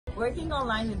Working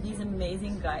online with these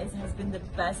amazing guys has been the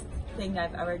best thing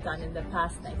I've ever done in the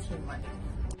past 19 months.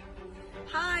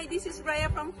 Hi, this is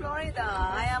Raya from Florida.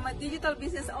 I am a digital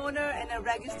business owner and a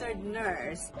registered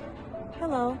nurse.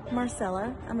 Hello,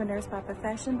 Marcella. I'm a nurse by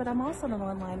profession, but I'm also an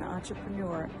online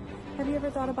entrepreneur. Have you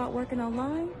ever thought about working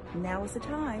online? Now is the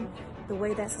time. The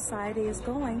way that society is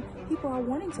going, people are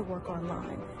wanting to work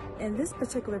online. In this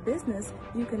particular business,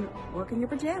 you can work in your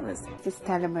pajamas. This is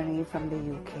Telemarie from the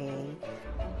UK.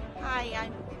 Hi,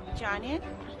 I'm Janet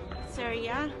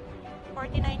Seria,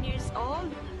 49 years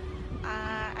old.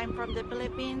 I'm from the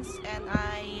Philippines and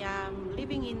I am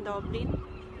living in Dublin,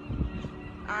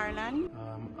 Ireland.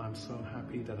 I'm so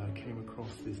happy that I came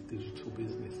across this digital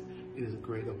business. It is a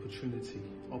great opportunity.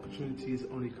 Opportunities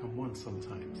only come once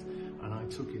sometimes, and I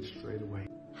took it straight away.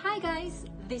 Hi guys,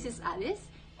 this is Alice,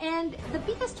 and the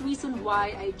biggest reason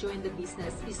why I joined the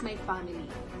business is my family,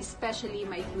 especially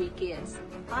my 3 kids.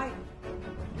 Hi,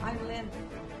 I'm Lynn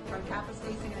from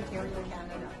Kapuskasing, Ontario,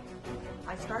 Canada.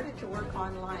 I started to work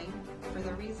online for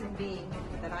the reason being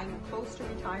that I'm close to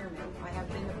retirement. I have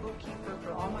been a bookkeeper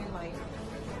for all my life,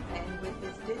 and with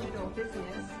this digital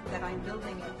business that I'm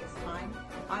building at this time,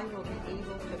 I will be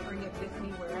able to bring it with me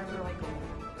wherever I go.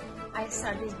 I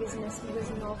started this business because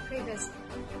no previous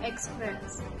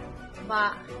experience,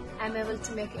 but I'm able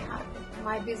to make it happen.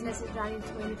 My business is running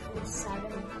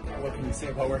 24/7. What can you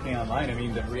say about working online? I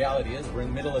mean, the reality is we're in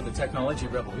the middle of the technology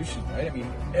revolution, right? I mean,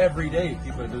 every day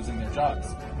people are losing their jobs.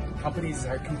 Companies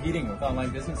are competing with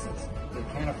online businesses. They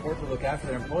can't afford to look after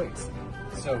their employees.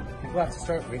 So people have to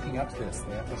start waking up to this.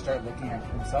 They have to start looking at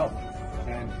themselves.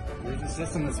 And there's a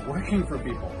system that's working for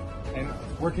people and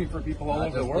working for people all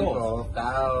over the world. People,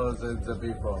 thousands of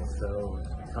people. So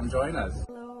come join us.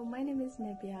 Hello, my name is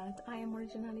Nebiat. I am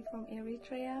originally from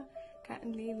Eritrea,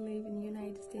 currently live in the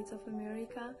United States of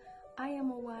America. I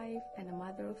am a wife and a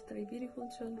mother of 3 beautiful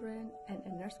children and a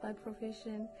nurse by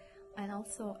profession, and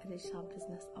also a digital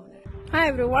business owner. Hi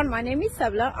everyone, my name is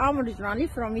Sabla. I'm originally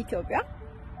from Ethiopia.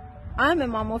 I'm a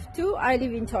mom of 2. I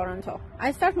live in Toronto.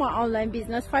 I started my online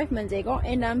business 5 months ago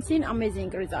and I'm seeing amazing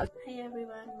results. Hi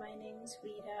everyone, my name is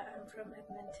Rita. I'm from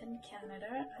Edmonton,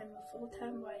 Canada. I'm a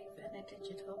full-time wife and a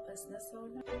digital business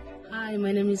owner. Hi,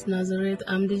 my name is Nazareth.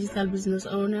 I'm a digital business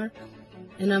owner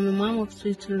and I'm a mom of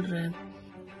 3 children.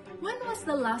 When was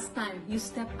the last time you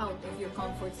stepped out of your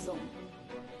comfort zone?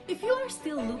 If you are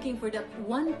still looking for that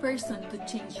one person to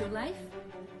change your life,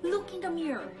 look in the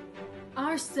mirror.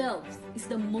 Ourselves is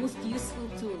the most useful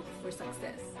tool for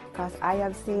success. Because I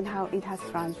have seen how it has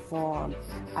transformed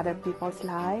other people's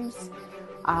lives,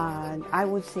 and I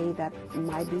would say that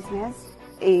my business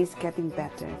is getting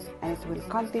better and it will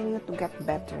continue to get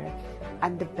better,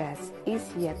 and the best is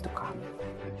yet to come.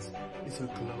 It's a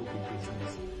global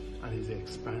business and is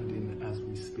expanding as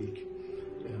we speak.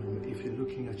 If you're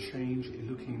looking at change, you're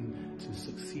looking to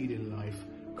succeed in life,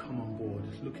 come on board.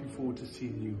 Looking forward to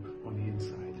seeing you on the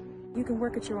inside. You can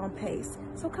work at your own pace,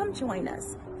 so come join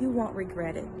us. You won't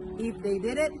regret it. If they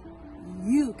did it,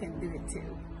 you can do it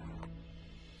too.